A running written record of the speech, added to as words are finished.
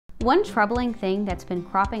One troubling thing that's been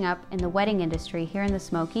cropping up in the wedding industry here in the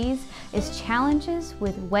Smokies is challenges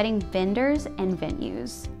with wedding vendors and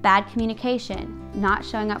venues. Bad communication, not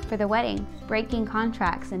showing up for the wedding, breaking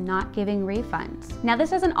contracts, and not giving refunds. Now,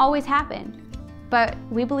 this doesn't always happen, but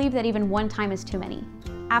we believe that even one time is too many.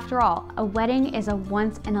 After all, a wedding is a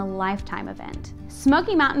once-in-a-lifetime event.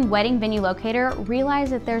 Smoky Mountain Wedding Venue Locator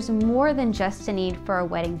realized that there's more than just a need for a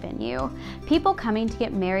wedding venue. People coming to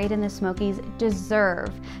get married in the Smokies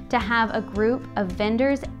deserve to have a group of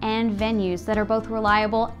vendors and venues that are both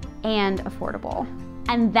reliable and affordable.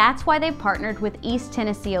 And that's why they've partnered with East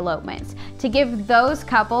Tennessee Elopements to give those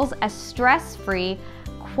couples a stress-free,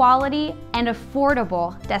 quality, and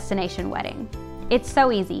affordable destination wedding. It's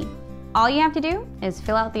so easy. All you have to do is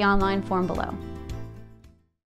fill out the online form below.